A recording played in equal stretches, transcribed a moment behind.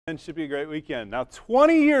Should be a great weekend. Now,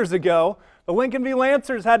 20 years ago, the Lincolnview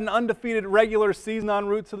Lancers had an undefeated regular season en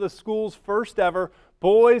route to the school's first ever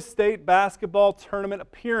boys state basketball tournament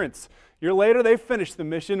appearance. A year later, they finished the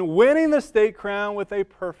mission, winning the state crown with a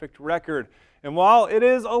perfect record. And while it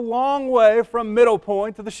is a long way from Middle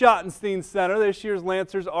Point to the Schottenstein Center, this year's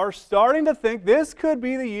Lancers are starting to think this could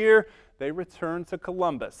be the year they return to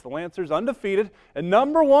Columbus. The Lancers undefeated and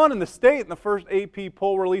 #1 in the state in the first AP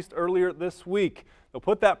poll released earlier this week. They'll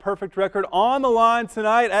put that perfect record on the line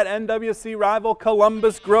tonight at NWC rival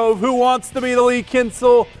Columbus Grove. Who wants to be the Lee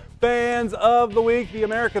Kinsel Fans of the Week, the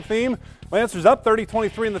America theme? Lancers up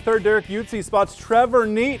 30-23 in the third. Derek Utze spots Trevor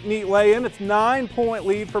Neat lay in. It's 9-point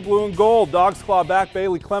lead for blue and gold. Dogs claw back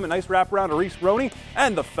Bailey Clement. Nice wraparound to Reese Roney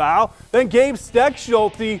and the foul. Then Gabe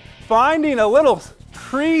Steckschulte finding a little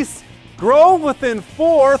crease. Grove within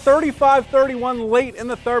 4, 35-31 late in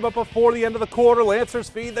the third, but before the end of the quarter,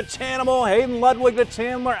 Lancers feed the Chanimal. Hayden Ludwig to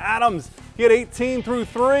Chandler Adams. He had 18 through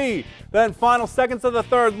 3. Then final seconds of the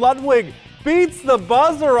third, Ludwig beats the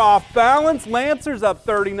buzzer off balance. Lancers up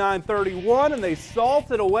 39-31, and they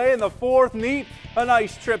salted away in the fourth. Neat, a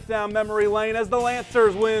nice trip down memory lane as the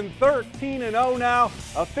Lancers win 13-0 now.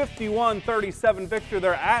 A 51-37 victory.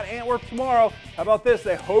 They're at Antwerp tomorrow. How about this?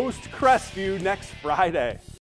 They host Crestview next Friday.